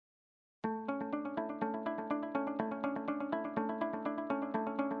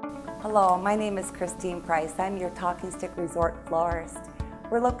Hello, my name is Christine Price. I'm your Talking Stick Resort Florist.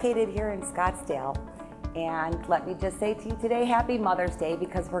 We're located here in Scottsdale. And let me just say to you today, happy Mother's Day,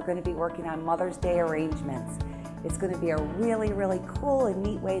 because we're going to be working on Mother's Day arrangements. It's going to be a really, really cool and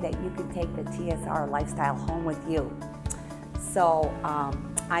neat way that you can take the TSR lifestyle home with you. So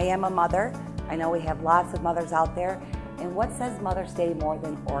I am a mother. I know we have lots of mothers out there. And what says Mother's Day more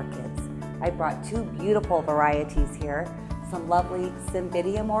than orchids? I brought two beautiful varieties here. Some lovely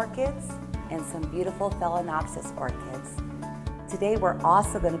Cymbidium orchids and some beautiful Phalaenopsis orchids. Today we're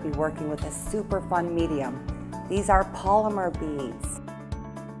also going to be working with a super fun medium. These are polymer beads.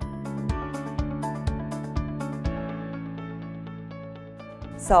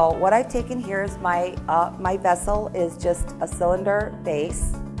 So what I've taken here is my vessel is just a cylinder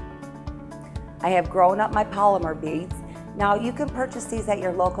base. I have grown up my polymer beads. Now you can purchase these at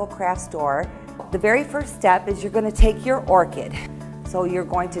your local craft store. The very first step is you're going to take your orchid. So you're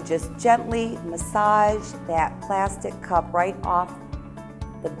going to just gently massage that plastic cup right off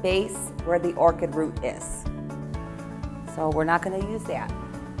the base where the orchid root is. So we're not going to use that.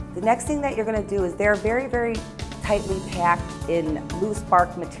 The next thing that you're going to do is they're very, very tightly packed in loose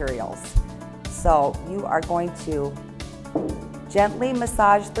bark materials. So you are going to gently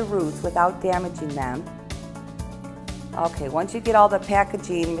massage the roots without damaging them. Okay, once you get all the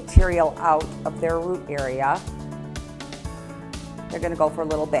packaging material out of their root area, they're going to go for a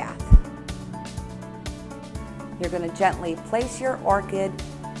little bath. You're going to gently place your orchid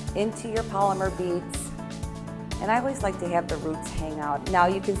into your polymer beads, and I always like to have the roots hang out. Now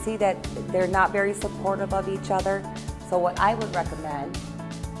you can see that they're not very supportive of each other, so what I would recommend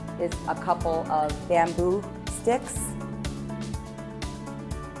is a couple of bamboo sticks.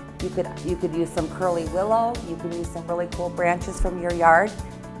 You could use some curly willow, you can use some really cool branches from your yard,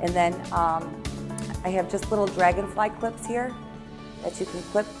 and then I have just little dragonfly clips here that you can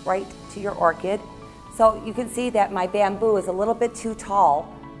clip right to your orchid. So you can see that my bamboo is a little bit too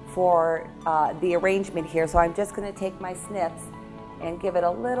tall for the arrangement here, so I'm just going to take my snips and give it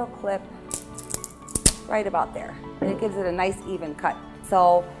a little clip right about there, and it gives it a nice even cut.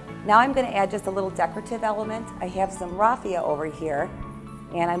 So now I'm going to add just a little decorative element. I have some raffia over here,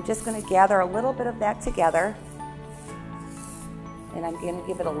 and I'm just going to gather a little bit of that together, and I'm going to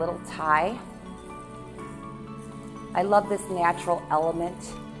give it a little tie. I love this natural element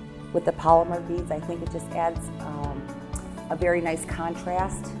with the polymer beads. I think it just adds a very nice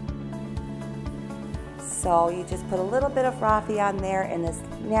contrast. So you just put a little bit of raffia on there, and this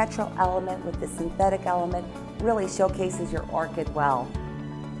natural element with the synthetic element really showcases your orchid well.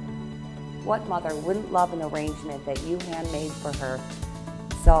 What mother wouldn't love an arrangement that you handmade for her?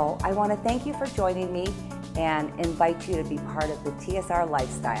 So I want to thank you for joining me and invite you to be part of the TSR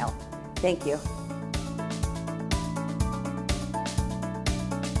lifestyle. Thank you.